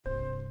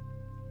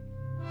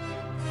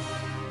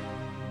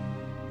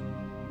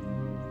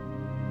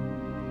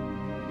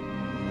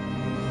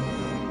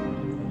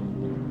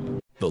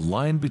The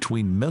line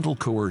between mental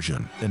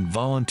coercion and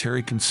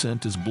voluntary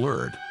consent is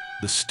blurred.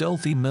 The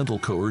stealthy mental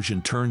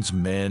coercion turns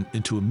man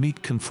into a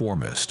meek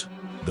conformist.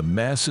 The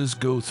masses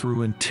go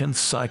through intense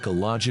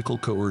psychological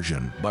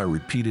coercion by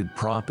repeated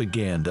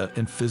propaganda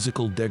and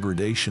physical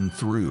degradation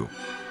through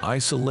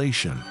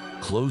isolation,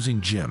 closing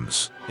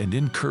gyms, and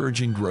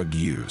encouraging drug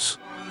use.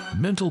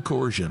 Mental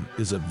coercion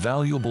is a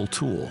valuable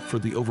tool for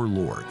the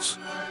overlords.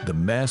 The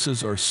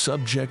masses are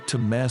subject to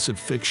massive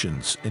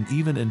fictions, and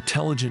even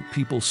intelligent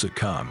people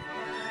succumb.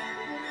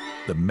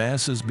 The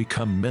masses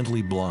become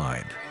mentally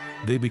blind.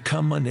 They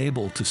become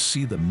unable to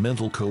see the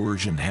mental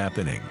coercion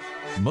happening.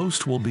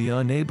 Most will be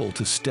unable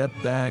to step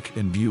back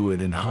and view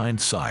it in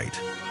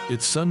hindsight.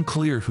 It's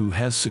unclear who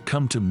has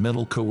succumbed to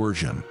mental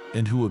coercion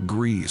and who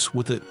agrees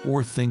with it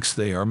or thinks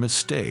they are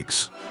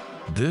mistakes.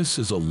 This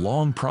is a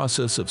long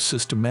process of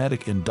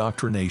systematic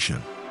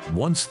indoctrination.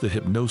 Once the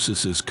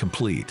hypnosis is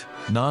complete,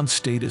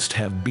 non-statists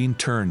have been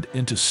turned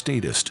into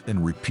statists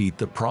and repeat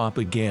the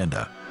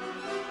propaganda.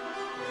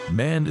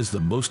 Man is the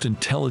most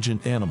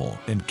intelligent animal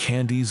and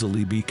can't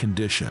easily be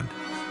conditioned.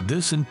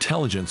 This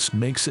intelligence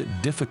makes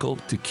it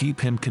difficult to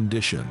keep him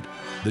conditioned.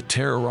 The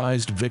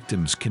terrorized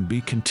victims can be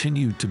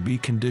continued to be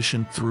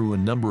conditioned through a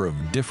number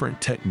of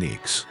different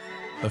techniques.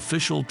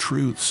 Official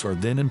truths are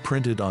then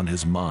imprinted on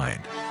his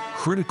mind.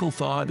 Critical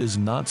thought is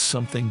not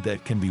something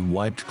that can be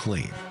wiped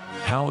clean.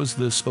 How is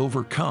this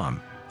overcome?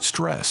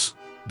 Stress.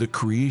 The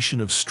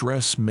creation of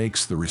stress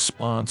makes the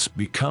response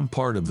become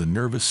part of the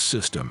nervous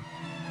system.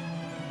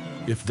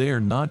 If they are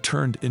not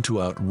turned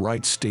into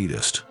outright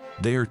statists,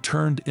 they are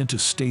turned into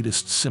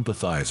statist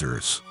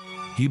sympathizers.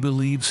 He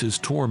believes his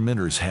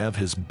tormentors have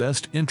his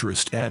best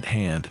interest at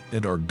hand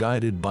and are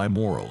guided by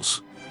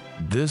morals.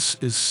 This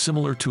is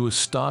similar to a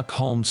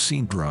Stockholm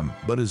syndrome,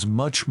 but is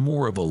much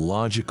more of a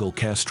logical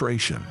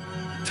castration.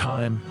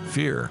 Time,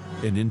 fear,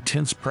 and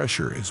intense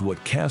pressure is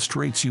what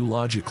castrates you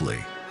logically.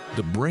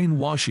 The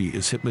brainwashy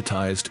is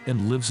hypnotized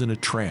and lives in a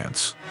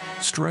trance.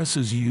 Stress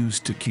is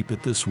used to keep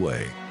it this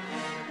way.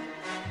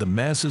 The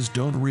masses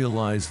don't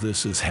realize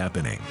this is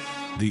happening.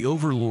 The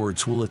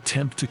overlords will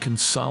attempt to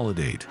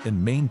consolidate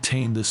and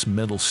maintain this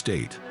mental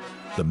state.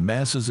 The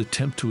masses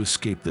attempt to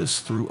escape this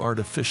through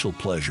artificial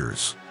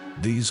pleasures.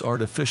 These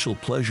artificial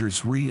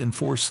pleasures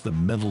reinforce the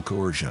mental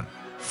coercion.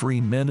 Free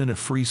men in a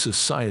free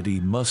society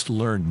must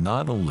learn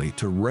not only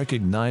to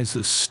recognize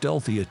this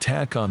stealthy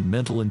attack on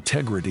mental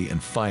integrity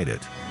and fight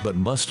it, but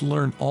must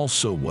learn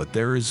also what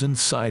there is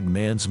inside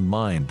man's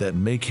mind that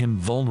make him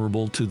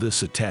vulnerable to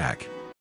this attack.